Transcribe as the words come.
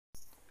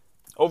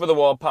Over the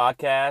Wall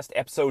Podcast,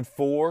 episode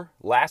 4.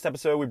 Last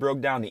episode, we broke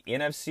down the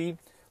NFC.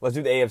 Let's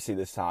do the AFC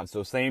this time.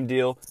 So same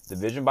deal,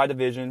 division by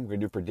division. We're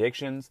going to do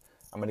predictions.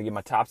 I'm going to give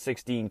my top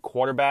 16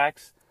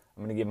 quarterbacks.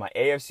 I'm going to give my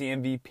AFC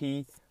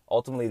MVP,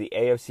 ultimately the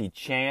AFC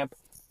champ.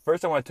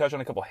 First, I want to touch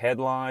on a couple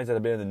headlines that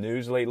have been in the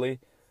news lately.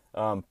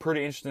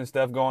 Pretty interesting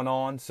stuff going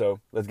on, so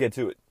let's get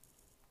to it.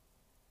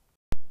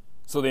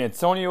 So the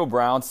Antonio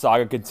Brown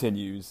saga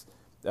continues.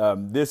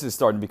 This is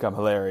starting to become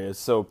hilarious.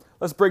 So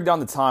let's break down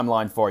the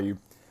timeline for you.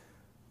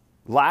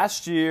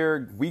 Last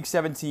year, Week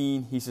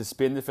 17, he's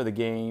suspended for the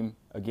game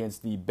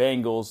against the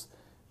Bengals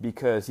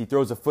because he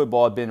throws a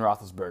football at Ben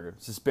Roethlisberger.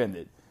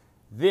 Suspended.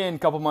 Then, a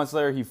couple months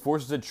later, he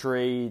forces a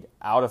trade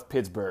out of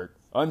Pittsburgh.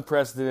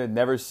 Unprecedented,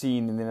 never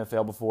seen in the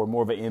NFL before,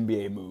 more of an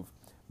NBA move.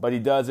 But he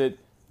does it,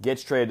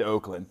 gets traded to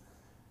Oakland.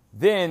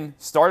 Then,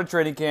 started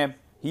training camp.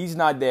 He's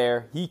not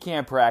there. He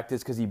can't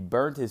practice because he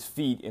burnt his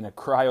feet in a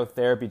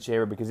cryotherapy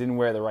chamber because he didn't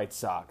wear the right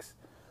socks.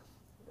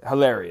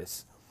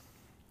 Hilarious.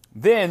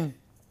 Then,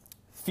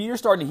 feet are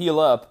starting to heal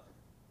up.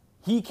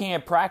 He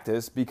can't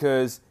practice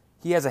because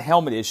he has a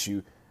helmet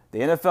issue. The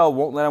NFL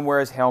won't let him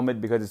wear his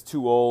helmet because it's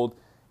too old.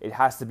 It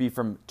has to be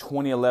from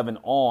 2011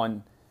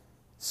 on.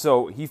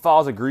 So he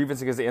files a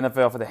grievance against the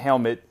NFL for the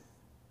helmet,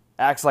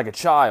 acts like a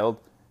child,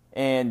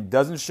 and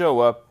doesn't show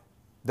up,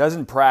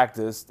 doesn't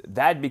practice.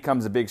 That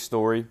becomes a big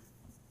story.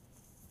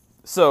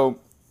 So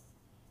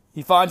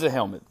he finds a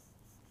helmet.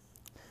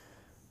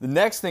 The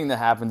next thing that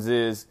happens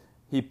is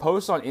he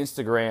posts on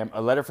Instagram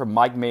a letter from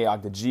Mike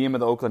Mayock, the GM of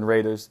the Oakland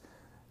Raiders,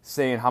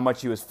 saying how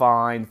much he was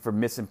fined for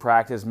missing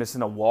practice,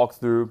 missing a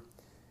walkthrough,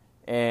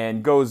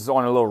 and goes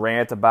on a little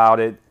rant about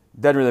it.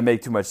 Doesn't really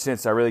make too much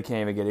sense, so I really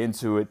can't even get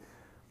into it.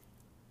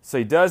 So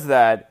he does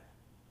that.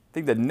 I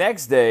think the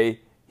next day,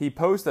 he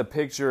posts a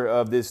picture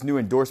of this new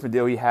endorsement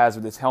deal he has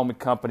with this helmet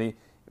company,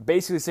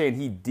 basically saying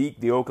he deked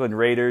the Oakland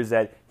Raiders,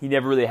 that he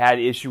never really had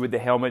an issue with the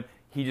helmet.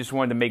 He just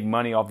wanted to make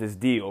money off this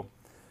deal.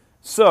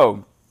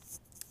 So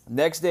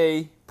next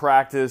day,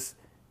 practice,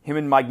 him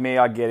and Mike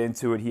Mayock get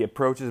into it. He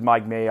approaches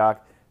Mike Mayock,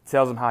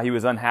 tells him how he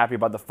was unhappy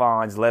about the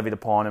fines levied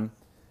upon him.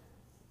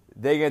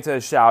 They get into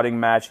a shouting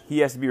match. He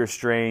has to be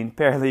restrained.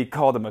 Apparently, he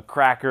called him a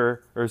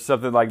cracker or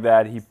something like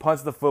that. He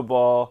punts the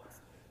football,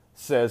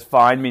 says,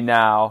 "Find me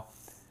now."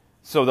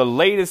 So the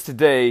latest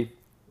today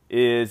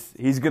is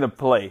he's going to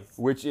play,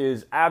 which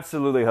is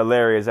absolutely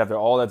hilarious after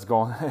all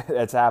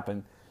that's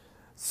happened.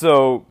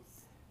 So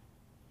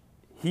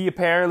he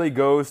apparently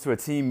goes to a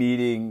team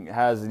meeting,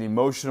 has an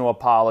emotional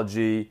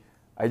apology.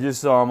 I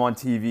just saw him on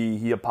TV.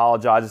 He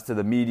apologizes to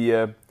the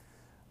media.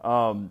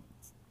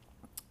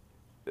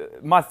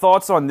 My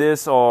thoughts on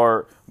this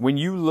are, when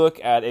you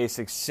look at a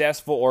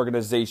successful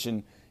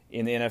organization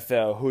in the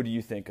NFL, who do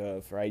you think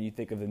of, right? You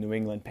think of the New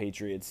England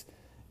Patriots.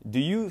 Do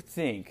you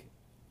think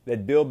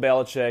that Bill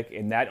Belichick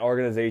and that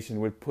organization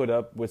would put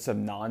up with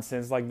some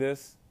nonsense like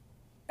this?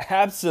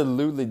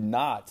 Absolutely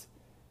not.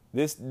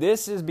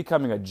 This is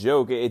becoming a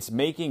joke. It's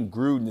making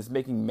Gruden, it's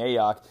making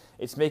Mayock,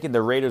 it's making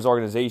the Raiders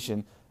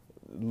organization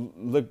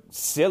look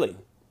silly.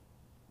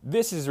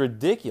 This is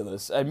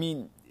ridiculous. I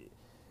mean,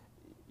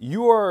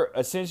 you are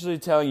essentially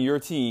telling your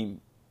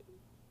team,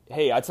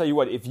 hey, I tell you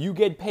what, if you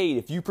get paid,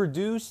 if you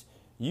produce,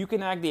 you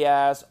can act the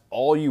ass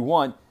all you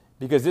want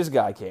because this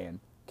guy can.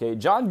 Okay,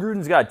 John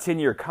Gruden's got a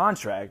 10-year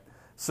contract.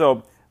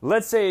 So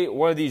let's say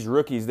one of these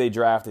rookies they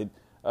drafted,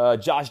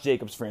 Josh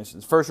Jacobs, for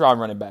instance, first-round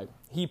running back.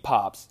 He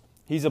pops.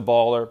 He's a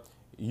baller.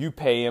 You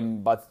pay him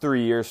about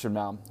 3 years from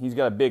now. He's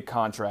got a big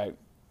contract.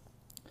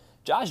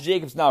 Josh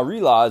Jacobs now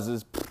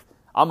realizes,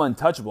 I'm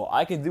untouchable.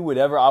 I can do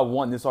whatever I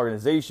want in this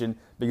organization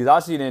because I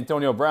see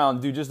Antonio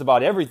Brown do just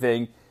about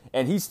everything,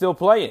 and he's still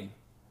playing.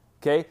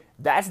 Okay?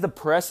 That's the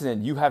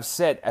precedent you have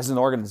set as an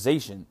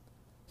organization.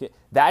 Okay?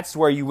 That's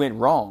where you went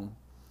wrong.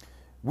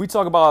 We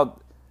talk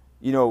about,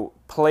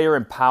 player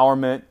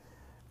empowerment.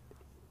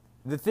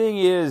 The thing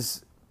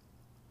is,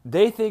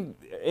 they think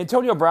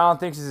Antonio Brown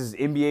thinks this is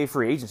NBA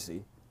free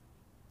agency,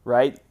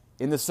 right?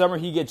 In the summer,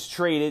 he gets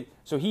traded,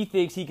 so he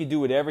thinks he can do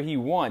whatever he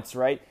wants,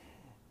 right?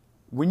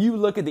 When you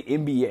look at the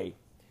NBA,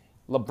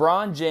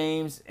 LeBron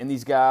James and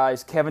these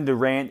guys, Kevin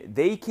Durant,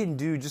 they can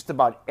do just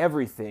about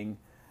everything.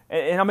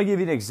 And I'm going to give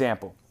you an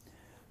example.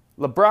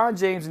 LeBron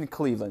James in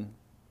Cleveland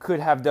could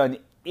have done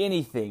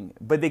anything,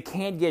 but they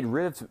can't get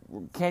rid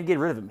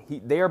of him.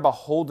 They are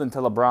beholden to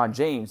LeBron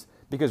James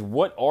because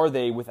what are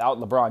they without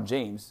LeBron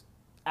James?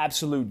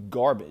 Absolute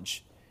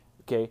garbage.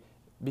 Okay?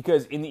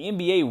 Because in the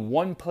NBA,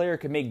 one player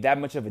can make that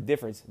much of a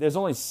difference. There's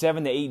only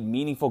 7 to 8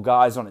 meaningful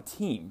guys on a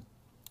team.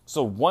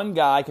 So one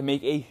guy can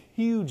make a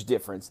huge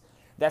difference.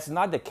 That's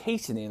not the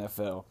case in the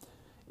NFL.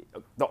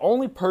 The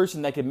only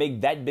person that can make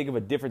that big of a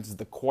difference is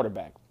the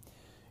quarterback.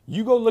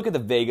 You go look at the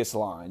Vegas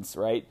lines,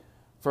 right?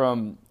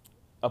 From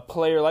a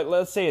player like,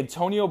 let's say,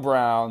 Antonio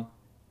Brown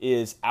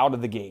is out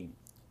of the game.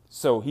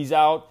 So he's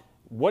out.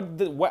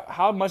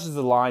 How much does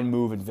the line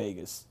move in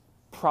Vegas?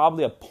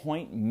 Probably a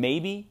point,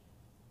 maybe,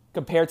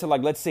 compared to,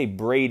 like, let's say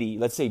Brady,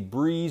 let's say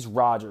Breeze,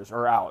 Rodgers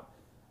are out.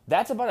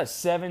 That's about a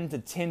 7 to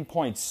 10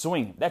 point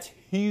swing. That's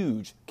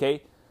huge,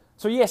 okay?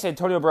 So yes,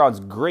 Antonio Brown's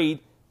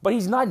great. but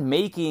he's not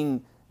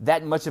making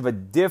that much of a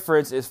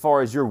difference as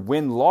far as your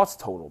win-loss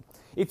total.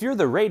 If you're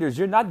the Raiders,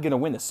 you're not going to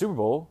win the Super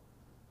Bowl,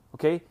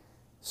 okay?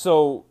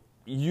 So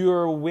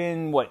you'll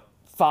win,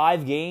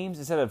 5 games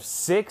instead of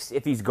 6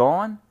 if he's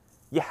gone?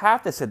 You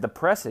have to set the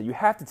precedent. You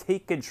have to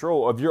take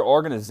control of your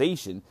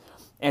organization.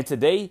 And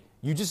today,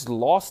 you just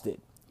lost it,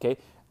 okay?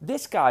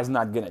 This guy's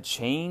not going to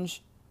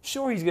change.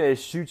 Sure, he's going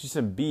to shoot you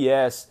some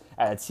BS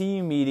at a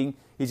team meeting.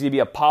 He's going to be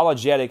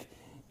apologetic.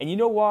 And you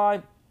know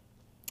why?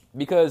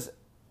 Because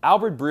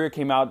Albert Breer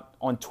came out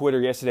on Twitter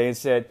yesterday and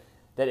said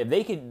that if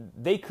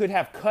they could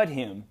have cut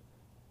him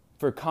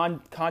for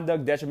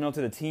conduct detrimental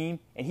to the team,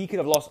 and he could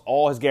have lost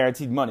all his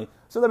guaranteed money.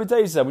 So let me tell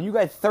you something. When you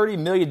got $30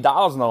 million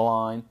on the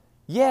line,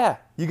 yeah,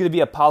 you're going to be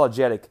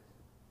apologetic.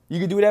 You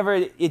can do whatever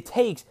it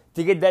takes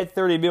to get that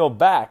 $30 million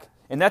back.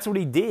 And that's what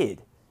he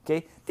did.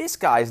 Okay? This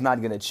guy is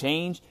not going to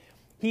change.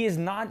 He is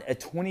not a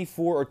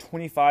 24 or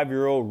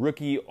 25-year-old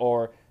rookie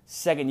or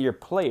second-year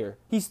player.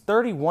 He's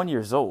 31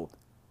 years old.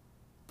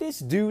 This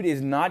dude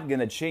is not going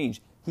to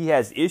change. He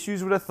has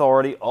issues with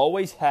authority,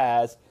 always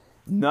has.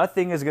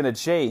 Nothing is going to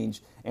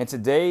change. And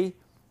today,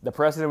 the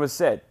precedent was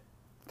set.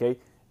 Okay?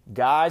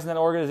 Guys in that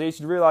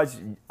organization realize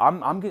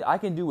I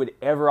can do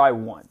whatever I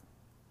want.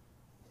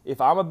 If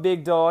I'm a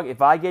big dog,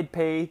 if I get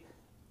paid,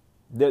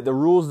 the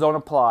rules don't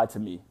apply to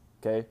me.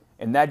 Okay?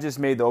 And that just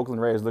made the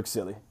Oakland Raiders look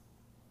silly.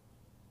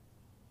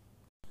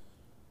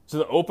 So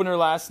the opener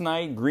last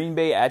night, Green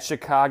Bay at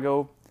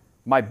Chicago.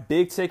 My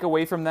big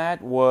takeaway from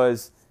that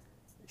was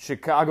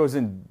Chicago's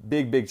in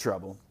big, big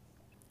trouble.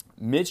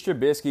 Mitch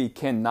Trubisky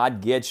cannot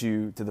get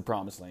you to the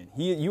promised land.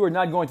 You are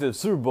not going to the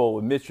Super Bowl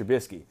with Mitch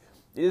Trubisky.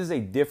 This is a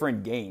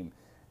different game.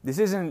 This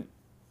isn't,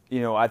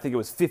 I think it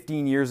was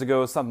 15 years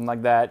ago, something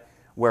like that,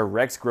 where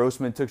Rex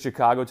Grossman took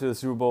Chicago to the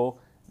Super Bowl.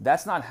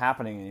 That's not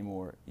happening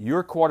anymore.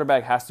 Your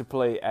quarterback has to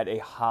play at a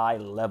high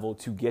level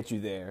to get you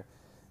there.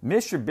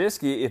 Mitch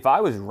Trubisky, if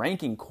I was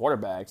ranking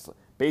quarterbacks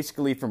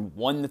basically from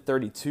 1 to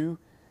 32,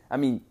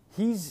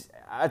 he's,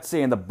 I'd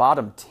say, in the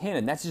bottom 10,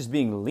 and that's just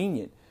being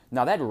lenient.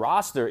 Now, that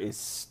roster is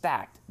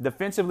stacked.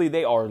 Defensively,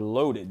 they are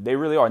loaded. They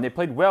really are. And they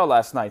played well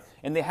last night.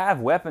 And they have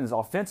weapons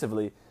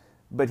offensively.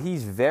 But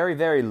he's very,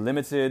 very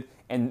limited.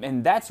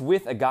 And that's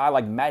with a guy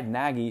like Matt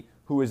Nagy,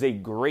 who is a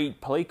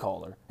great play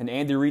caller, an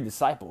Andy Reid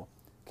disciple.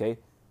 Okay?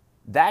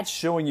 That's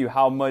showing you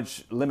how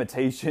much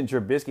limitation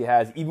Trubisky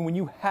has, even when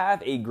you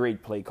have a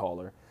great play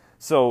caller.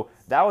 So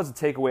that was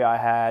the takeaway I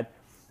had.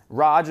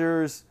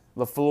 Rodgers,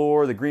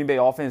 LaFleur, the Green Bay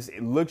offense,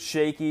 it looks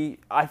shaky.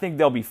 I think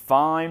they'll be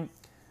fine.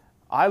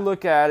 I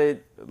look at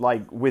it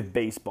like with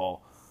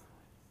baseball.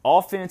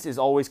 Offense is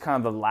always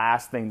kind of the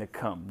last thing to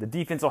come. The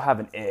defense will have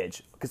an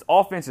edge because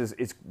offense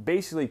is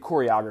basically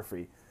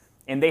choreography,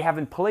 and they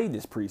haven't played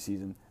this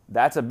preseason.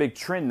 That's a big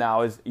trend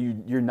now is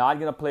you're not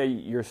going to play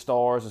your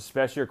stars,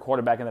 especially your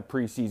quarterback in the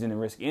preseason and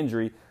risk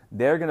injury.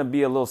 They're going to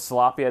be a little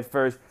sloppy at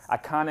first. I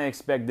kind of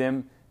expect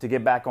them to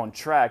get back on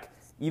track,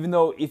 even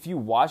though if you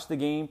watch the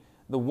game,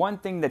 the one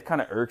thing that kind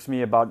of irks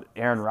me about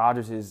Aaron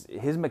Rodgers is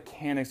his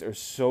mechanics are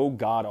so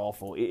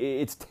god-awful.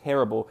 It's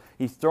terrible.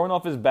 He's throwing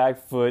off his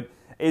back foot.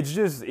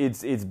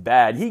 It's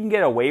bad. He can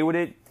get away with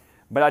it,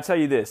 but I tell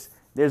you this,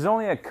 there's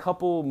only a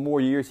couple more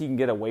years he can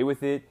get away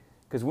with it,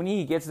 because when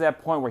he gets to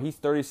that point where he's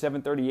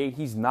 37, 38,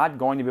 he's not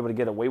going to be able to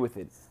get away with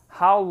it.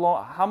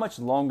 How much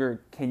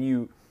longer can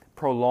you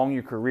prolong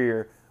your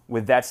career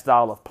with that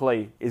style of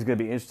play is going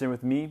to be interesting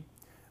with me,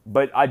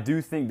 but I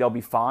do think they'll be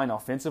fine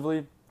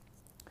offensively.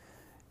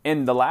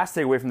 And the last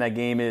takeaway from that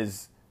game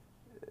is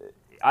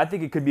I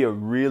think it could be a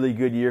really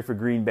good year for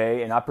Green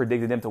Bay, and I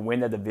predicted them to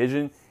win that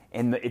division.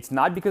 And it's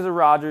not because of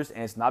Rodgers,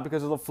 and it's not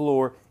because of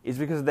LaFleur. It's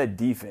because of that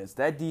defense.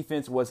 That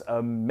defense was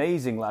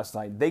amazing last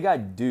night. They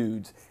got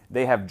dudes.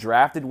 They have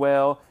drafted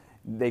well.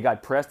 They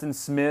got Preston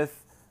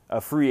Smith,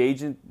 a free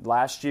agent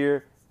last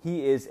year.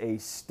 He is a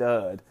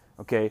stud.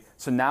 Okay,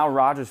 so now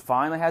Rodgers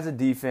finally has a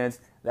defense.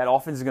 That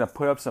offense is going to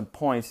put up some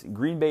points.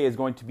 Green Bay is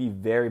going to be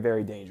very,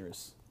 very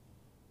dangerous.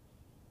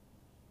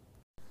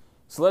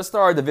 So let's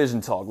start our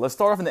division talk. Let's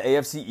start off in the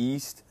AFC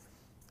East.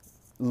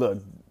 Look,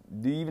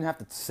 do you even have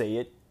to say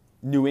it?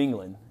 New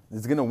England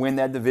is going to win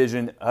that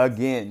division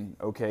again,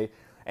 okay?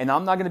 And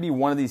I'm not going to be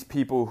one of these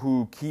people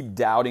who keep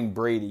doubting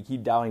Brady,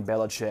 keep doubting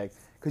Belichick,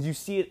 because you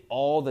see it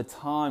all the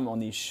time on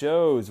these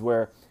shows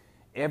where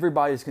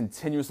everybody's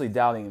continuously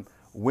doubting him.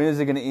 When is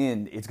it going to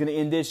end? It's going to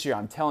end this year.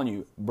 I'm telling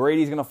you,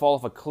 Brady's going to fall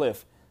off a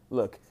cliff.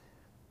 Look,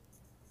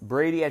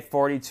 Brady at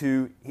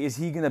 42, is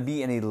he going to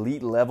be an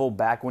elite level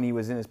back when he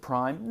was in his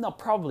prime? No,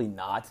 probably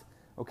not,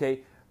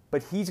 okay?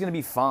 But he's going to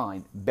be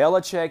fine.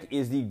 Belichick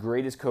is the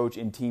greatest coach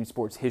in team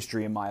sports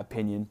history, in my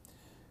opinion.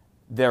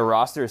 Their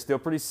roster is still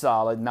pretty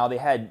solid. Now, they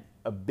had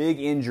a big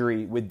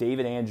injury with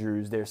David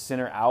Andrews, their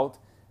center, out.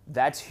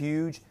 That's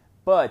huge.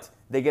 But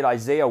they get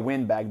Isaiah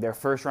Wynn back, their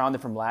first rounder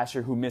from last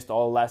year who missed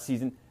all of last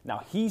season.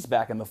 Now, he's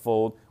back in the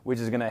fold, which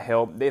is going to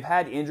help. They've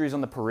had injuries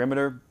on the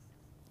perimeter,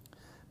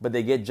 but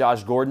they get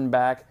Josh Gordon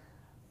back.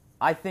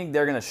 I think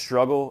they're going to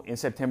struggle in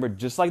September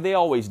just like they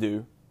always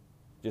do.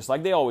 Just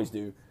like they always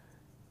do.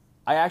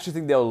 I actually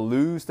think they'll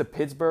lose to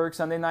Pittsburgh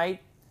Sunday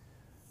night,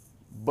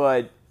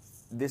 but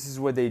this is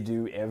what they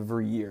do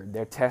every year.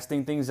 They're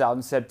testing things out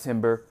in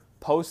September.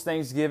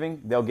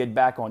 Post-Thanksgiving, they'll get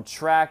back on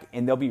track,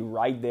 and they'll be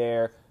right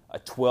there, a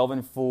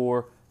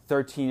 12-4,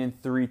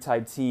 13-3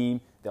 type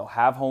team. They'll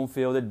have home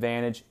field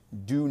advantage.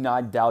 Do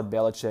not doubt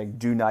Belichick.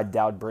 Do not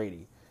doubt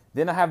Brady.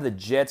 Then I have the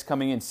Jets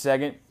coming in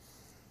second.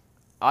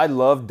 I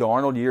love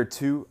Darnold year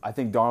 2. I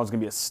think Darnold's going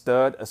to be a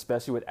stud,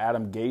 especially with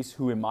Adam Gase,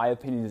 who in my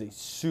opinion is a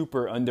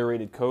super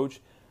underrated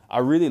coach. I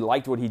really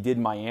liked what he did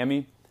in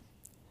Miami.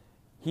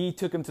 He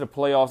took him to the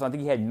playoffs. I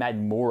think he had Matt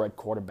Moore at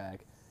quarterback.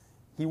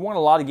 He won a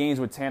lot of games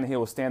with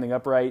Tannehill standing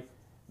upright,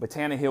 but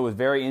Tannehill was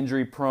very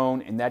injury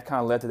prone, and that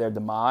kind of led to their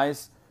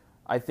demise.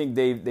 I think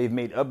they've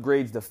made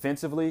upgrades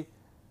defensively.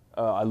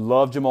 I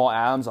love Jamal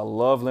Adams. I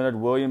love Leonard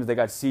Williams. They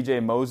got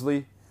C.J.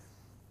 Mosley.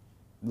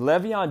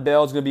 Le'Veon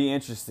Bell is going to be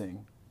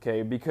interesting,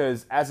 okay,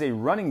 because as a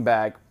running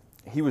back,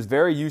 he was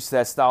very used to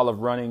that style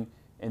of running,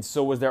 and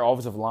so was their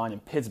offensive line in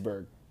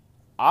Pittsburgh.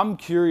 I'm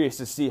curious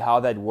to see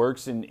how that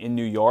works in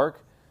New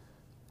York,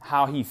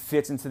 how he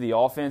fits into the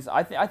offense.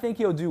 I think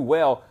he'll do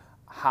well.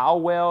 How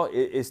well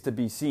is to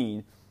be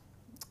seen.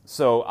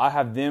 So I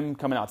have them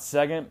coming out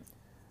second.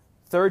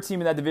 Third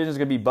team in that division is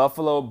going to be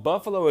Buffalo.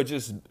 Buffalo is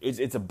just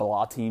it's a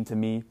blah team to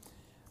me.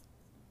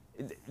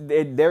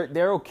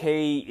 They're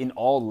okay in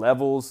all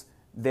levels.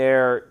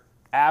 They're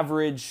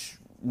average,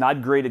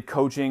 not great at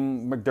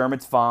coaching.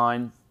 McDermott's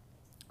fine.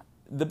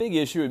 The big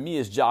issue with me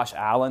is Josh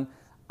Allen.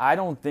 I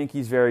don't think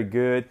he's very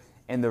good,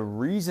 and the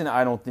reason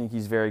I don't think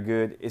he's very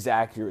good is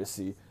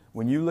accuracy.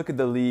 When you look at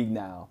the league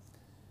now,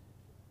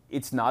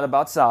 it's not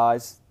about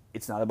size,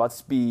 it's not about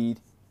speed,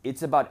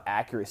 it's about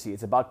accuracy,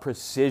 it's about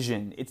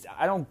precision.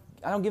 I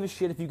don't give a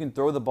shit if you can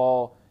throw the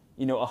ball,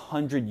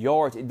 100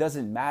 yards. It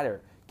doesn't matter.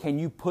 Can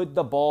you put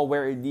the ball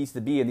where it needs to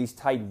be in these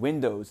tight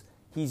windows?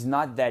 He's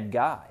not that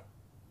guy.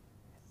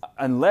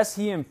 Unless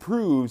he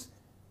improves,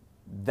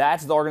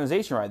 that's the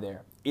organization right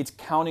there. It's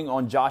counting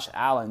on Josh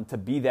Allen to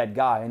be that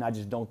guy, and I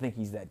just don't think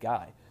he's that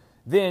guy.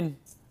 Then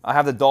I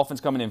have the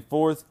Dolphins coming in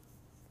fourth.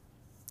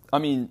 I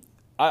mean,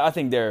 I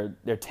think they're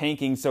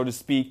tanking, so to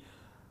speak,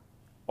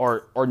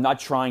 or not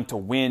trying to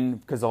win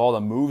because of all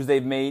the moves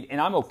they've made,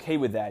 and I'm okay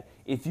with that.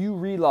 If you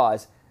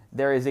realize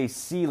there is a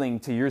ceiling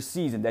to your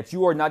season, that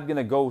you are not going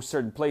to go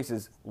certain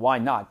places, why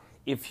not?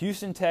 If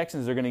Houston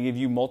Texans are going to give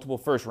you multiple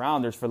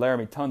first-rounders for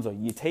Laremy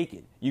Tunsil, you take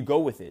it. You go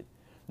with it.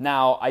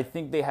 Now, I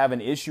think they have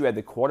an issue at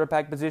the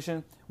quarterback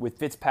position with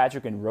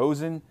Fitzpatrick and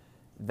Rosen.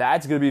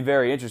 That's going to be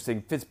very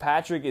interesting.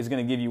 Fitzpatrick is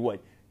going to give you,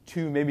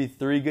 2, maybe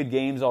 3 good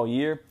games all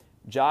year.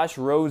 Josh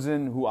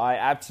Rosen, who I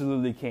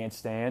absolutely can't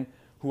stand,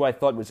 who I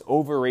thought was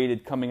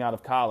overrated coming out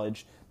of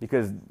college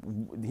because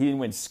he didn't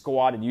win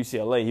squat at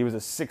UCLA. He was a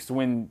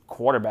 6-win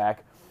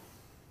quarterback.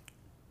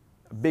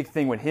 A big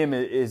thing with him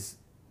is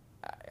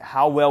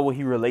how well will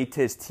he relate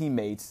to his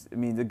teammates. I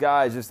mean, the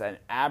guy is just an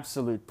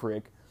absolute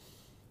prick.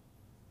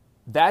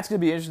 That's going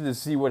to be interesting to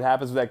see what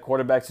happens with that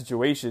quarterback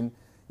situation.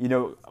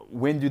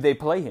 When do they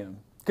play him?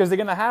 Because they're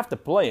going to have to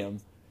play him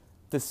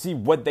to see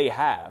what they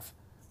have.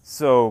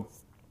 So,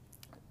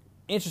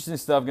 interesting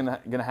stuff going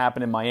to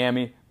happen in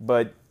Miami,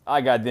 but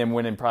I got them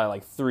winning probably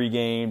 3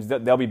 games.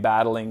 They'll be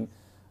battling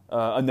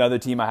another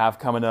team I have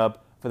coming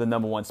up for the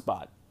number 1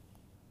 spot.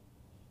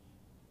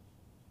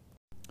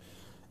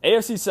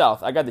 AFC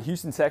South, I got the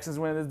Houston Texans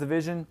winning this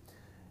division.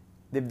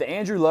 If the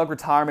Andrew Luck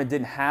retirement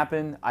didn't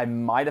happen, I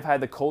might have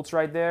had the Colts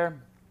right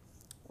there,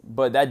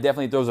 but that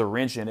definitely throws a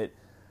wrench in it.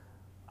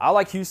 I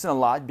like Houston a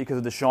lot because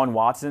of Deshaun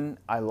Watson.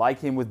 I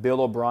like him with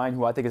Bill O'Brien,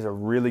 who I think is a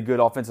really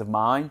good offensive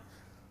mind.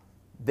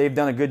 They've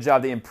done a good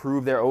job to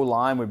improve their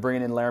O-line with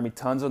bringing in Laremy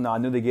Tunsil. Now, I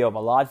knew they gave up a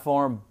lot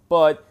for him,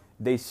 but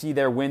they see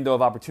their window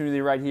of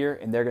opportunity right here,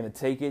 and they're going to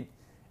take it,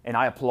 and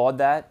I applaud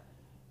that.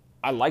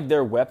 I like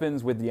their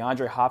weapons with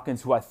DeAndre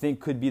Hopkins, who I think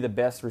could be the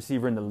best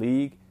receiver in the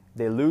league.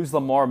 They lose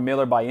Lamar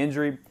Miller by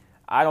injury.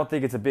 I don't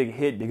think it's a big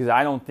hit because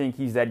I don't think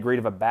he's that great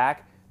of a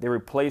back. They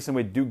replace him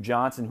with Duke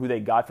Johnson, who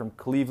they got from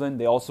Cleveland.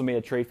 They also made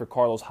a trade for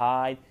Carlos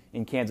Hyde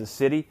in Kansas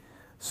City.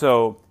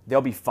 So they'll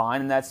be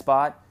fine in that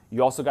spot.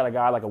 You also got a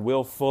guy like a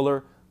Will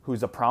Fuller,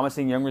 who's a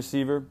promising young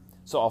receiver.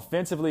 So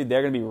offensively,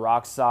 they're going to be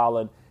rock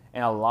solid.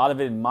 And a lot of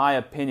it, in my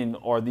opinion,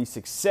 or the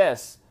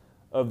success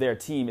of their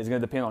team is going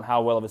to depend on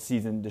how well of a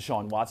season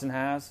Deshaun Watson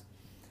has.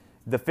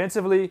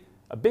 Defensively,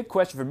 a big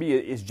question for me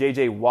is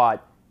J.J.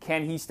 Watt.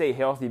 Can he stay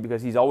healthy?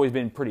 Because he's always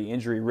been pretty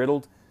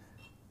injury-riddled.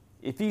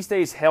 If he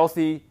stays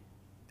healthy,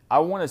 I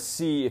want to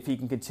see if he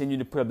can continue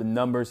to put up the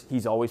numbers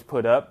he's always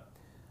put up.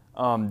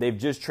 They've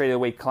just traded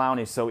away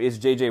Clowney, so it's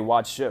J.J.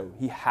 Watt's show.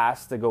 He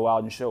has to go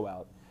out and show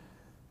out.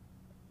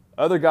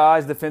 Other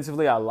guys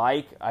defensively I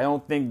like. I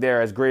don't think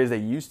they're as great as they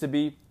used to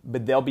be,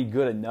 but they'll be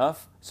good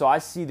enough. So I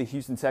see the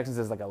Houston Texans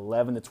as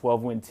 11 to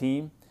 12 win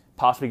team,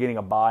 possibly getting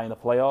a bye in the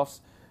playoffs.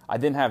 I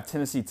then have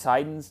Tennessee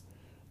Titans.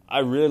 I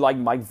really like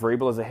Mike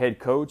Vrabel as a head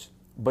coach,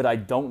 but I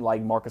don't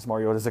like Marcus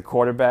Mariota as a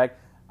quarterback.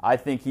 I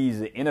think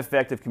he's an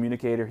ineffective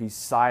communicator. He's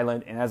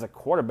silent, and as a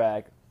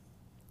quarterback,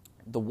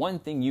 the one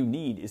thing you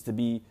need is to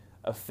be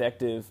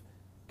effective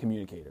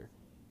communicator.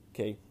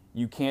 Okay,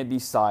 you can't be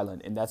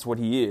silent, and that's what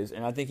he is.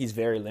 And I think he's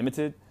very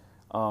limited.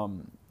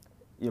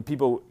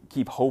 people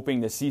keep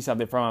hoping to see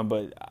something from him,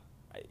 but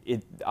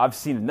I've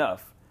seen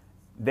enough.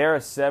 They're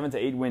a 7 to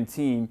 8 win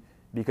team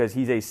because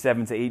he's a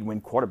 7 to 8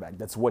 win quarterback.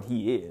 That's what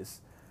he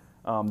is.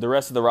 The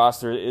rest of the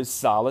roster is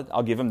solid.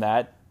 I'll give him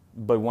that.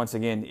 But once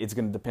again, it's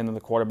going to depend on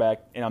the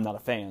quarterback, and I'm not a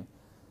fan.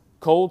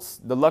 Colts,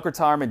 the Luck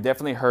retirement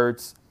definitely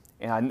hurts,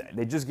 and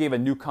they just gave a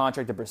new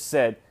contract to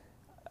Brissett.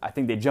 I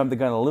think they jumped the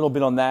gun a little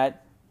bit on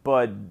that,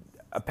 but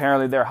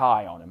apparently they're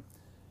high on him.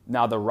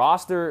 Now, the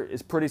roster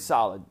is pretty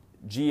solid.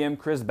 GM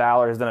Chris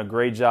Ballard has done a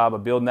great job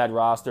of building that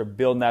roster,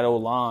 building that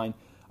O-line.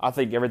 I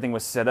think everything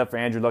was set up for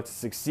Andrew Luck to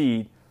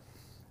succeed.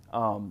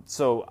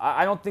 So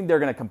I don't think they're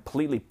going to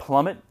completely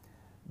plummet,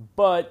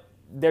 but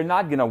they're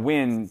not going to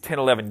win 10,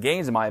 11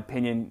 games, in my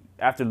opinion,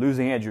 after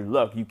losing Andrew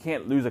Luck. You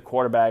can't lose a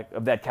quarterback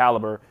of that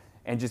caliber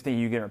and just think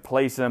you can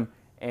replace him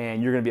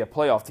and you're going to be a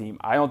playoff team.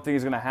 I don't think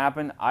it's going to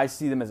happen. I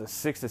see them as a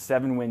 6 to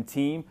 7 win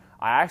team.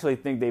 I actually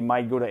think they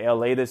might go to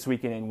LA this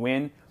weekend and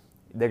win.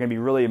 They're going to be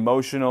really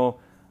emotional,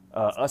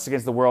 us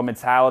against the world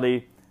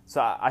mentality.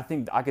 So I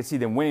think I could see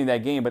them winning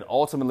that game, but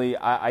ultimately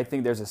I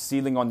think there's a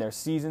ceiling on their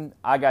season.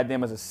 I got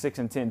them as a 6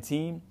 and 10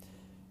 team.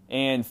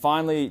 And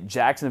finally,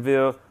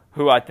 Jacksonville,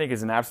 who I think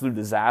is an absolute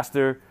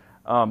disaster.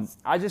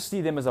 I just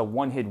see them as a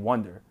one-hit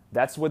wonder.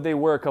 That's what they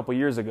were a couple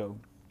years ago.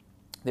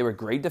 They were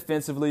great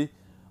defensively.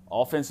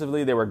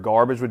 Offensively, they were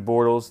garbage with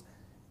Bortles.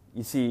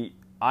 You see,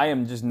 I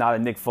am just not a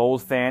Nick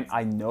Foles fan.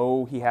 I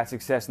know he had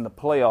success in the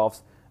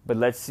playoffs, but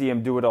let's see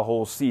him do it a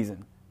whole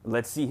season.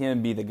 Let's see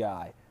him be the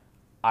guy.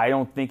 I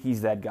don't think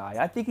he's that guy.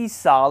 I think he's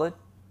solid.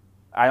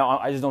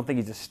 I just don't think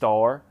he's a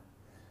star.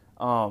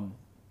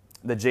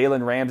 The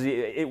Jalen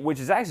Ramsey, which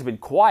has actually been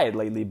quiet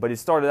lately, but it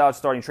started out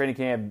starting training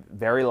camp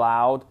very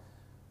loud.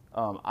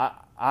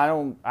 I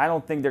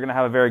don't think they're going to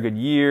have a very good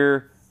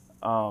year.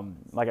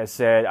 Like I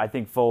said, I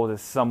think Foles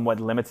is somewhat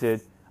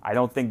limited. I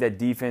don't think that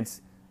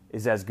defense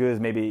is as good as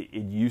maybe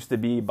it used to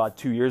be about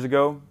 2 years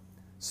ago.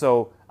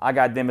 So I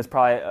got them as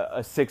probably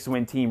a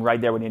 6-win team right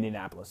there with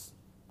Indianapolis.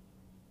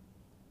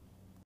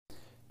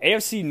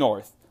 AFC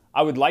North.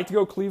 I would like to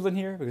go Cleveland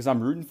here because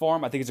I'm rooting for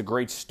them. I think it's a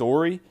great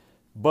story,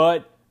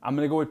 but I'm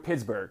going to go with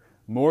Pittsburgh.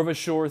 More of a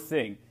sure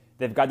thing.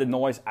 They've got the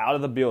noise out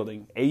of the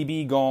building.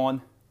 AB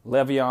gone.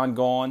 Le'Veon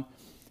gone.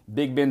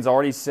 Big Ben's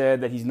already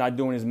said that he's not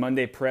doing his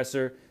Monday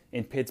presser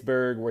in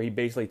Pittsburgh where he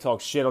basically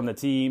talks shit on the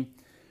team.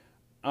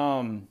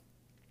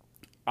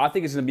 I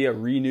think it's going to be a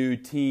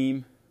renewed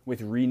team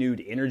with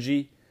renewed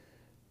energy.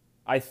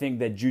 I think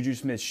that Juju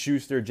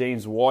Smith-Schuster,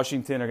 James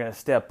Washington are going to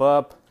step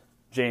up.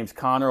 James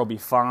Conner will be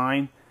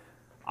fine.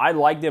 I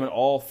like them in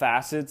all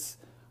facets.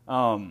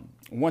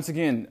 Once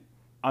again,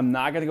 I'm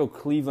not going to go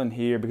Cleveland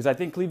here because I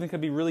think Cleveland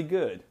could be really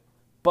good.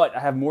 But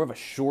I have more of a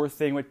sure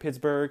thing with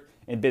Pittsburgh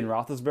and Ben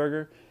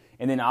Roethlisberger.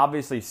 And then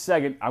obviously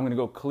second, I'm going to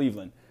go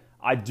Cleveland.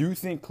 I do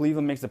think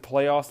Cleveland makes the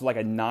playoffs like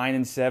a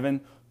 9-7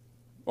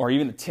 or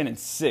even a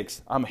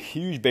 10-6. I'm a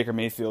huge Baker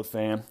Mayfield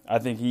fan. I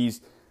think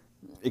he's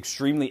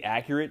extremely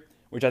accurate,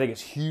 which I think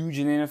is huge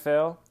in the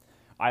NFL.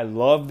 I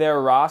love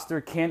their roster.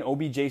 Can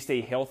OBJ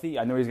stay healthy?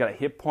 I know he's got a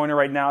hip pointer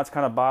right now. It's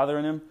kind of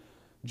bothering him.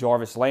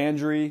 Jarvis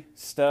Landry,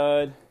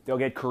 stud. They'll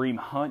get Kareem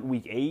Hunt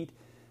week 8.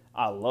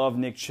 I love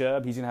Nick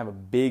Chubb. He's going to have a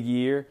big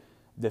year.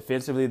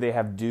 Defensively, they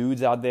have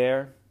dudes out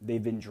there.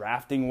 They've been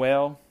drafting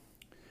well.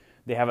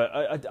 They have,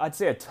 I'd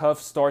say, a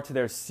tough start to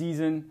their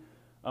season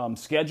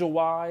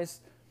schedule-wise.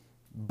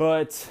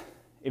 But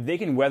if they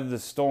can weather the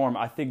storm,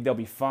 I think they'll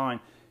be fine.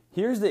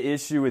 Here's the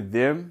issue with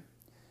them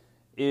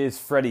is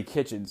Freddie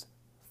Kitchens.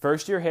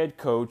 First-year head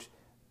coach.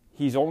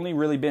 He's only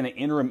really been an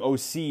interim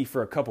OC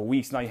for a couple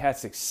weeks. Now, he had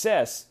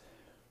success,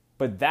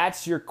 but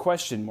that's your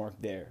question mark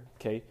there,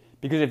 okay?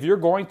 Because if you're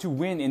going to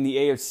win in the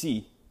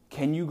AFC,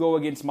 can you go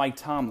against Mike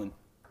Tomlin,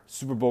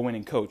 Super Bowl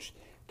winning coach?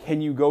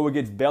 Can you go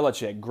against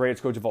Belichick,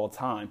 greatest coach of all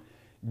time?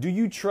 Do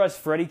you trust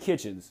Freddie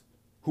Kitchens,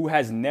 who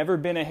has never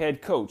been a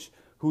head coach,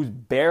 who's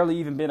barely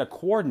even been a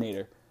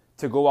coordinator,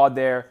 to go out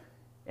there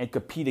and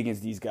compete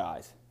against these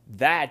guys?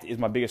 That is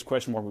my biggest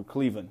question mark with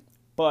Cleveland.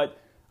 But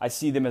I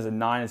see them as a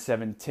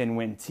 9-7,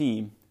 10-win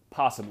team,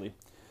 possibly.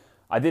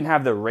 I didn't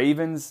have the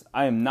Ravens.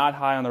 I am not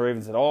high on the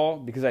Ravens at all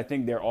because I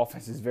think their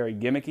offense is very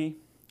gimmicky.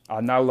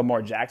 I'm not a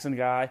Lamar Jackson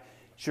guy.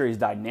 Sure, he's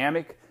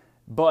dynamic,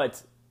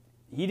 but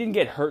he didn't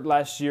get hurt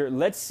last year.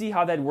 Let's see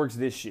how that works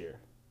this year.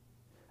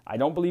 I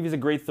don't believe he's a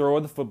great thrower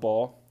of the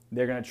football.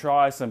 They're going to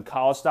try some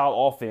college-style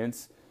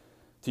offense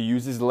to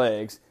use his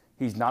legs.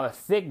 He's not a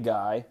thick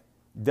guy.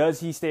 Does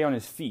he stay on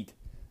his feet?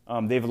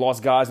 They've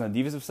lost guys on the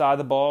defensive side of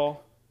the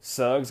ball.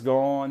 Suggs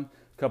gone.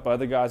 A couple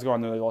other guys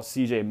gone. They lost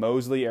C.J.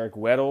 Mosley, Eric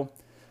Weddle.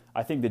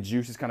 I think the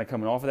juice is kind of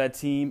coming off of that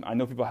team. I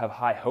know people have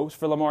high hopes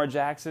for Lamar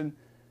Jackson,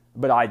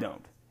 but I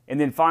don't. And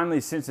then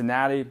finally,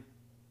 Cincinnati.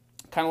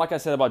 Kind of like I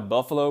said about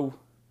Buffalo,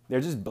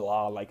 they're just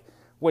blah. Like,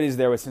 what is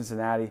there with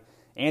Cincinnati?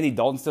 Andy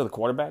Dalton's still the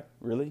quarterback?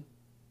 Really?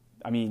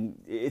 I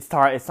mean, it's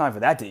time for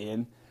that to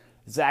end.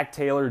 Zach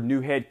Taylor,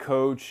 new head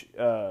coach.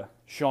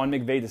 Sean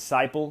McVay,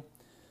 disciple.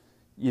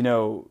 You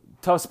know,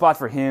 tough spot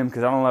for him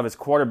because I don't love his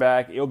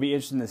quarterback. It'll be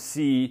interesting to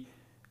see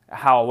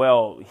how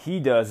well he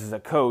does as a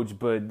coach,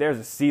 but there's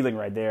a ceiling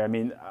right there. I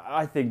mean,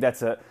 I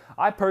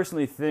I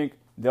personally think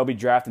they'll be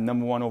drafted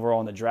number 1 overall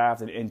in the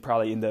draft and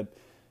probably end up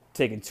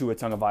taking Tua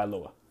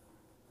Tagovailoa.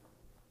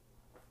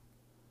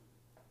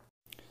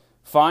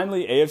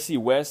 Finally, AFC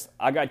West,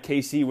 I got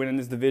KC winning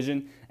this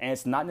division, and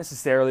it's not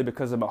necessarily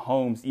because of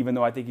Mahomes, even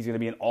though I think he's going to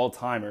be an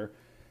all-timer.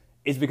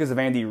 It's because of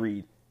Andy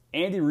Reid.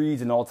 Andy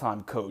Reid's an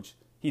all-time coach.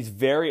 He's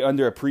very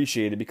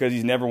underappreciated because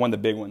he's never won the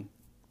big one.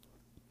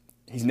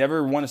 He's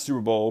never won a Super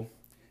Bowl.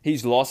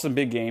 He's lost some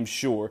big games,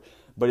 sure,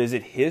 but is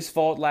it his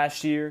fault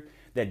last year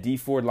that Dee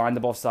Ford lined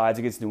up off sides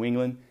against New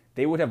England?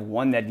 They would have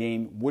won that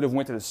game, would have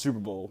went to the Super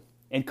Bowl,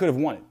 and could have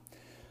won it.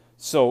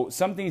 So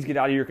some things get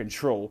out of your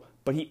control,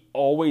 but he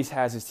always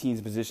has his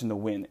team's position to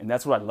win, and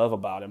that's what I love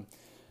about him.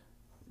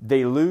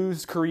 They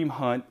lose Kareem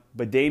Hunt,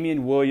 but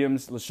Damian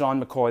Williams,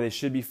 LaShawn McCoy, they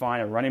should be fine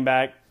at running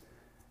back.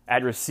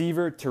 At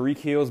receiver, Tyreek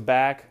Hill's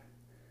back.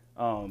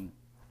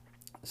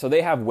 So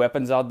they have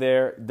weapons out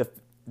there.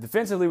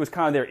 Defensively was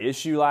kind of their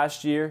issue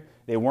last year.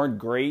 They weren't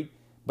great,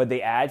 but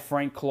they add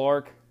Frank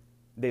Clark.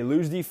 They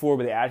lose D4,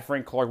 but they add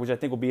Frank Clark, which I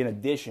think will be an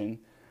addition.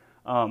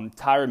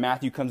 Tyrann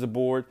Mathieu comes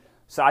aboard.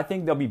 So I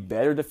think they'll be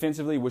better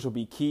defensively, which will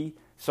be key.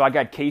 So I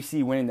got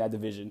KC winning that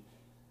division.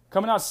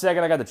 Coming out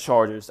second, I got the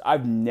Chargers.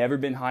 I've never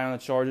been high on the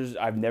Chargers.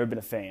 I've never been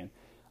a fan.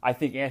 I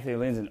think Anthony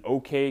Lynn's an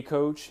okay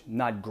coach,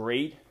 not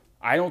great.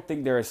 I don't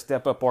think they're a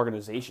step-up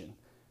organization.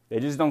 They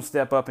just don't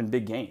step up in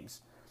big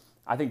games.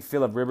 I think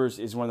Phillip Rivers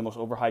is one of the most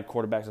overhyped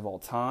quarterbacks of all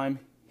time.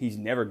 He's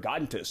never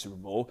gotten to a Super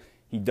Bowl.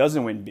 He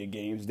doesn't win big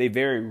games. They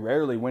very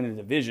rarely win a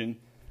division.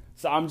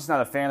 So I'm just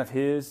not a fan of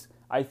his.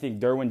 I think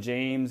Derwin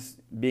James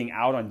being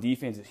out on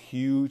defense is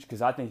huge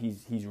because I think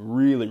he's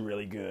really,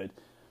 really good.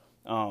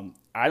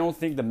 I don't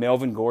think the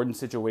Melvin Gordon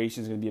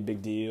situation is going to be a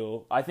big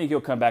deal. I think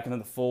he'll come back into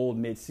the fold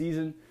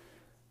mid-season,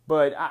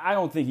 but I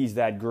don't think he's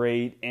that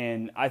great,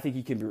 and I think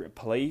he can be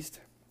replaced.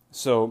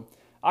 So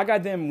I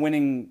got them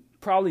winning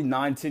probably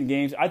 9-10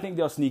 games. I think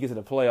they'll sneak into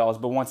the playoffs,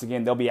 but once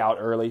again, they'll be out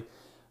early.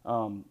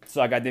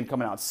 So I got them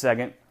coming out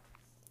second.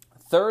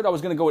 Third, I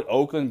was going to go with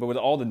Oakland, but with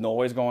all the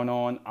noise going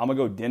on, I'm going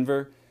to go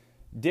Denver.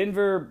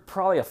 Denver,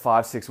 probably a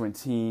 5-6 win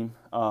team.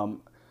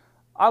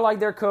 I like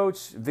their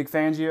coach, Vic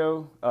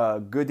Fangio,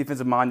 good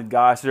defensive-minded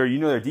guy. So you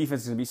know their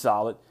defense is going to be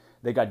solid.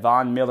 They got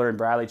Von Miller and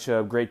Bradley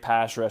Chubb, great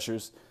pass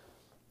rushers.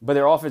 But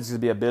their offense is going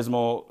to be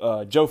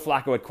abysmal. Joe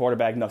Flacco at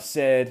quarterback, enough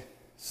said.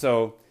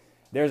 So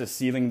there's a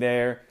ceiling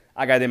there.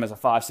 I got them as a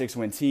 5-6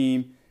 win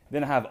team.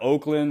 Then I have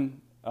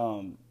Oakland.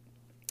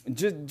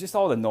 Just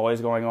all the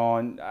noise going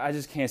on. I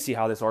just can't see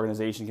how this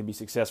organization can be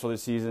successful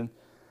this season.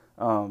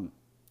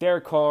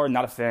 Derek Carr,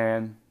 not a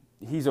fan.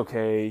 He's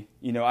okay.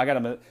 You know, I got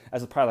him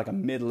as probably like a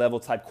mid-level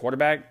type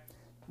quarterback.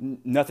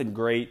 Nothing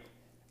great.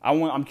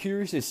 I'm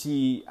curious to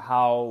see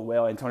how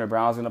well Antonio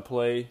Brown's going to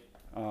play.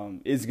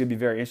 It's going to be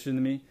very interesting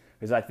to me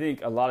because I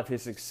think a lot of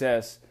his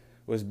success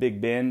was Big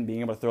Ben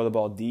being able to throw the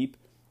ball deep.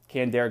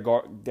 Can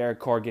Derek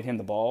Carr get him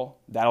the ball?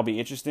 That'll be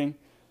interesting.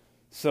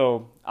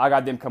 So I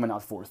got them coming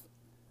out fourth.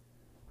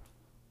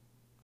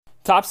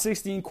 Top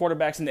 16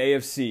 quarterbacks in the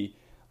AFC.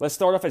 Let's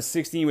start off at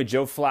 16 with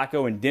Joe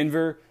Flacco in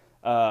Denver.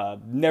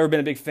 Never been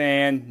a big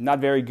fan, not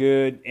very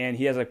good, and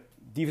he has a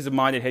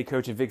defensive-minded head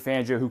coach in Vic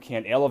Fangio who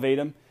can't elevate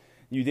him.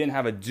 You then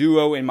have a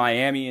duo in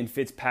Miami in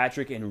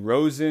Fitzpatrick and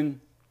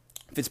Rosen.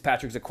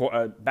 Fitzpatrick's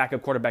a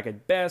backup quarterback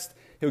at best.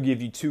 He'll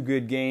give you 2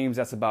 good games.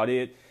 That's about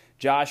it.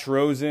 Josh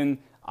Rosen,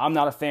 I'm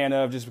not a fan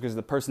of just because of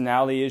the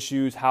personality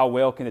issues. How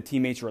well can the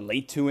teammates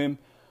relate to him?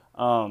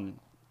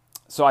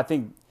 So I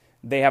think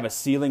they have a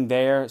ceiling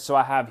there. So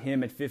I have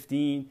him at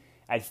 15.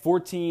 At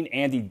 14,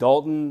 Andy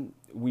Dalton.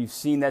 We've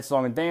seen that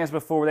song and dance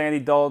before with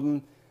Andy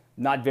Dalton.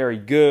 Not very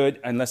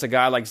good unless a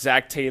guy like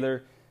Zach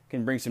Taylor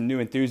can bring some new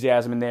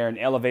enthusiasm in there and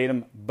elevate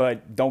him,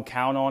 but don't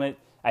count on it.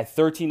 At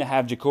 13, I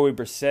have Jacoby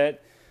Brissett.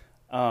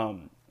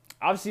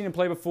 I've seen him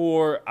play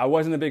before. I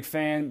wasn't a big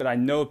fan, but I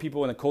know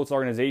people in the Colts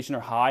organization are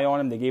high on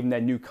him. They gave him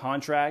that new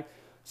contract,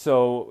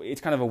 so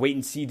it's kind of a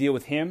wait-and-see deal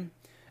with him.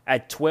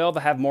 At 12,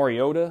 I have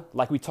Mariota.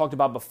 Like we talked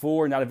about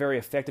before, not a very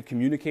effective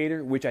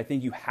communicator, which I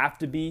think you have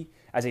to be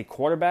as a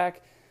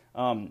quarterback.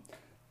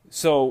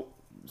 So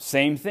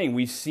same thing.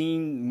 We've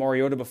seen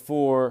Mariota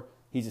before.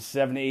 He's a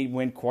 7-8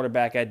 win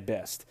quarterback at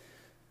best.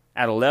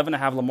 At 11, I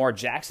have Lamar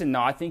Jackson.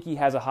 Now, I think he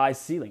has a high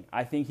ceiling.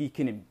 I think he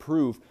can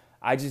improve.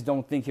 I just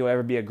don't think he'll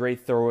ever be a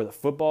great thrower of the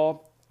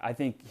football. I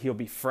think he'll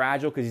be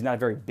fragile because he's not a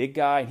very big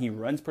guy and he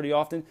runs pretty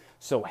often.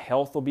 So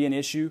health will be an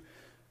issue.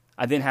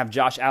 I then have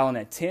Josh Allen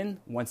at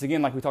 10. Once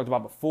again, like we talked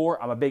about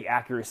before, I'm a big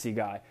accuracy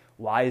guy.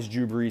 Why is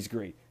Drew Brees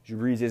great? Drew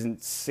Brees isn't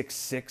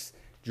 6'6".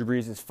 Drew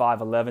Brees is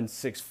 5'11",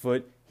 6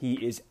 foot. He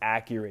is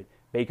accurate.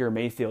 Baker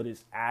Mayfield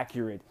is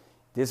accurate.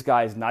 This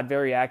guy is not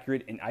very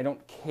accurate, and I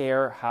don't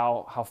care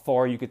how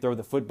far you could throw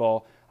the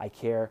football. I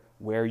care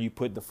where you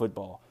put the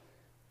football.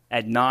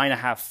 At 9, I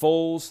have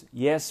Foles.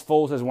 Yes,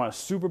 Foles has won a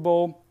Super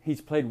Bowl.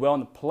 He's played well in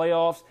the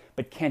playoffs,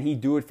 but can he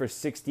do it for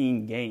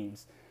 16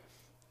 games?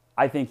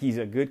 I think he's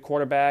a good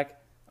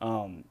quarterback.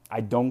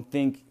 I don't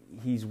think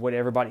he's what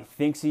everybody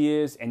thinks he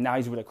is, and now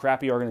he's with a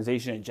crappy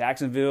organization in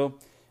Jacksonville.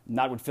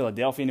 Not with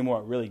Philadelphia anymore,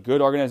 a really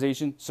good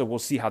organization. So we'll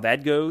see how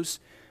that goes.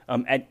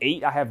 At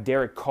 8, I have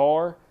Derek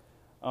Carr.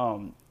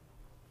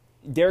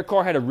 Derek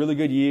Carr had a really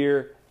good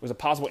year, was a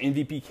possible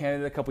MVP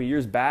candidate a couple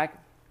years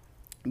back,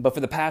 but for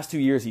the past 2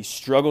 years, he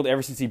struggled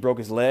ever since he broke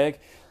his leg.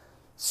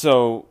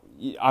 So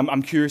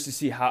I'm curious to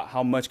see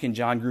how much can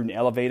John Gruden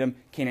elevate him.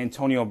 Can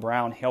Antonio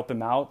Brown help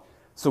him out?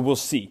 So we'll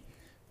see.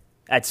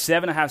 At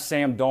 7, I have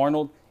Sam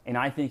Darnold, and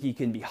I think he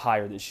can be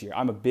higher this year.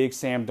 I'm a big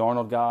Sam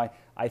Darnold guy.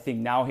 I think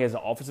now he has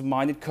an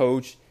offensive-minded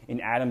coach in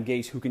Adam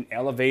Gase who can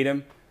elevate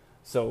him.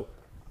 So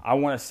I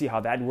want to see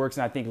how that works,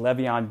 and I think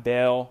Le'Veon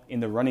Bell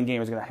in the running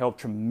game is going to help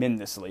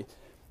tremendously.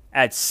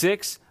 At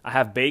 6, I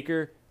have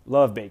Baker.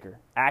 Love Baker.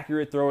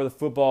 Accurate thrower of the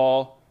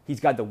football. He's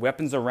got the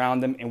weapons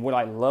around him, and what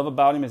I love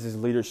about him is his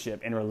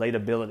leadership and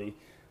relatability.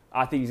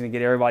 I think he's going to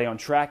get everybody on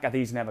track. I think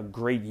he's going to have a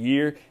great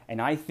year,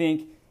 and I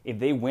think if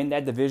they win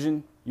that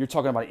division, you're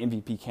talking about an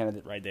MVP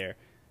candidate right there.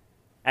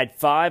 At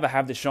 5, I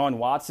have Deshaun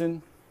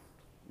Watson.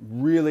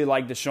 Really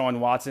like Deshaun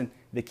Watson.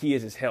 The key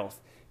is his health.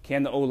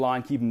 Can the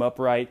O-line keep him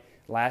upright?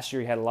 Last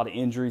year, he had a lot of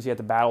injuries he had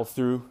to battle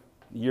through.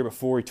 The year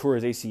before, he tore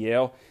his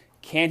ACL.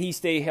 Can he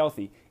stay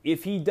healthy?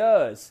 If he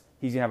does,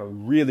 he's going to have a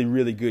really,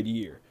 really good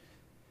year.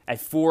 At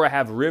 4, I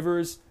have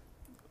Rivers,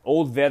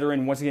 old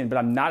veteran once again, but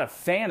I'm not a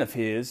fan of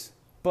his.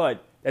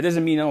 But that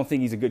doesn't mean I don't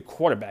think he's a good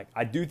quarterback.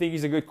 I do think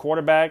he's a good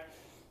quarterback.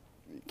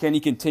 Can he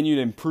continue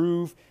to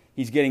improve?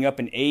 He's getting up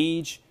in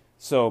age.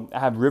 So I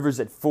have Rivers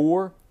at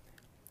 4.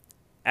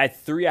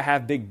 At 3, I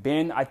have Big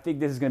Ben. I think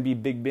this is going to be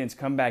Big Ben's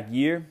comeback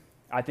year.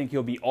 I think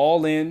he'll be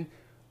all in,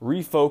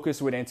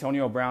 refocused with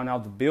Antonio Brown out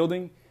of the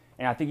building,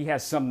 and I think he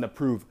has something to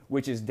prove,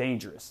 which is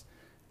dangerous.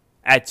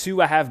 At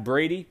 2, I have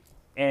Brady,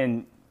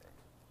 and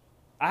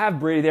I have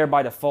Brady there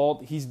by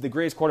default. He's the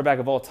greatest quarterback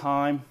of all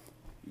time.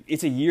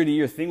 It's a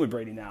year-to-year thing with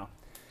Brady now.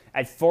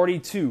 At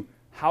 42,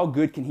 how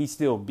good can he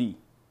still be?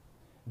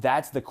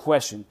 That's the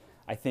question.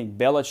 I think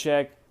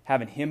Belichick,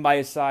 having him by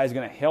his side, is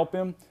going to help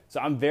him. So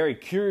I'm very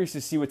curious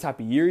to see what type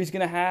of year he's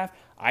going to have.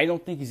 I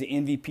don't think he's an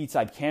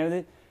MVP-type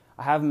candidate.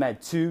 I have him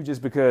at 2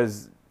 just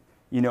because,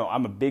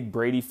 I'm a big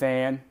Brady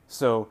fan.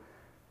 So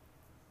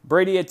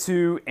Brady at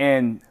 2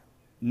 and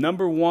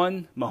number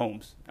 1,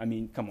 Mahomes. I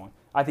mean, come on.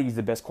 I think he's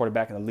the best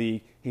quarterback in the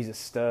league. He's a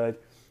stud.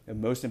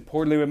 And most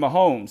importantly with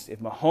Mahomes, if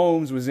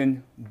Mahomes was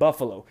in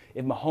Buffalo,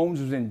 if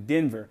Mahomes was in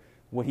Denver,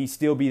 would he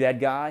still be that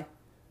guy?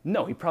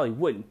 No, he probably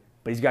wouldn't.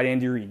 But he's got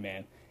Andy Reid,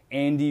 man.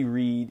 Andy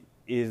Reid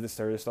is the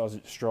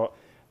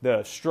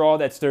straw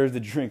that stirs the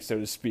drink, so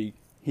to speak.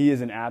 He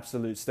is an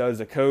absolute stud as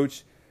a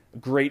coach, a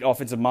great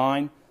offensive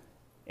mind,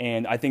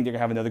 and I think they're going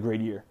to have another great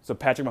year. So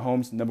Patrick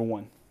Mahomes, number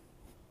 1.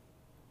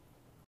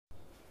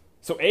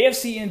 So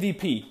AFC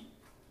MVP,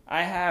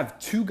 I have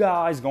 2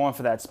 guys going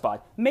for that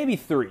spot, maybe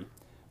 3.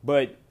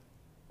 But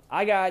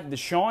I got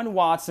Deshaun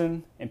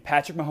Watson and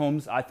Patrick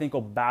Mahomes. I think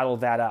will battle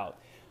that out.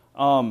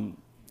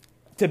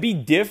 To be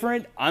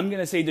different, I'm going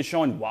to say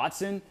Deshaun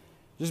Watson,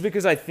 just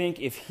because I think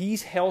if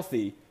he's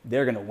healthy,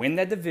 they're going to win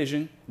that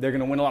division. They're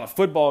going to win a lot of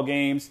football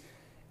games,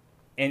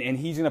 and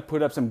he's going to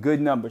put up some good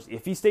numbers.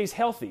 If he stays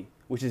healthy,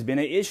 which has been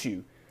an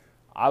issue,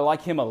 I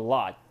like him a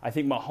lot. I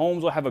think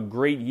Mahomes will have a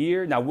great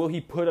year. Now, will he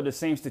put up the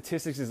same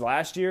statistics as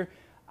last year?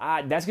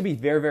 That's going to be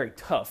very, very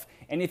tough.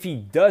 And if he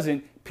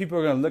doesn't, people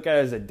are going to look at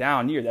it as a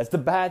down year. That's the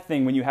bad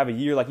thing when you have a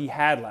year like he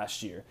had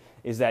last year,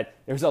 is that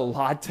there's a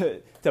lot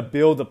to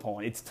build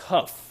upon. It's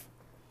tough.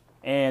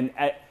 And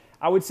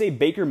I would say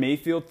Baker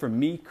Mayfield, for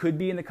me, could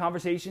be in the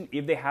conversation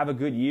if they have a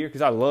good year,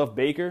 because I love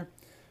Baker.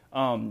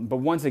 But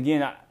once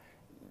again,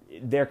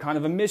 they're kind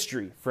of a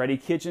mystery. Freddie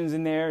Kitchens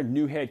in there,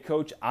 new head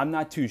coach. I'm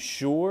not too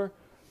sure.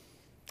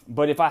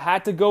 But if I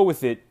had to go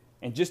with it,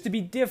 and just to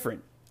be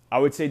different, I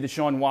would say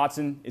Deshaun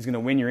Watson is going to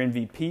win your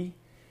MVP.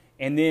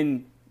 And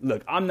then,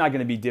 look, I'm not going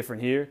to be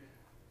different here.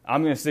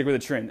 I'm going to stick with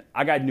the trend.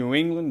 I got New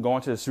England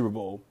going to the Super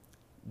Bowl.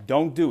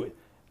 Don't do it.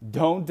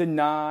 Don't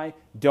deny.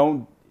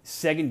 Don't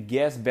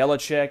second-guess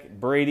Belichick,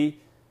 Brady.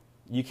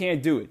 You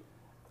can't do it.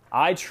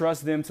 I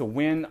trust them to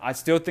win. I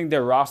still think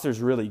their roster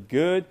is really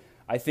good.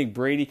 I think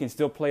Brady can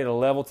still play at a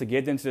level to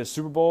get them to the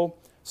Super Bowl.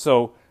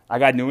 So I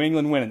got New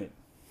England winning it.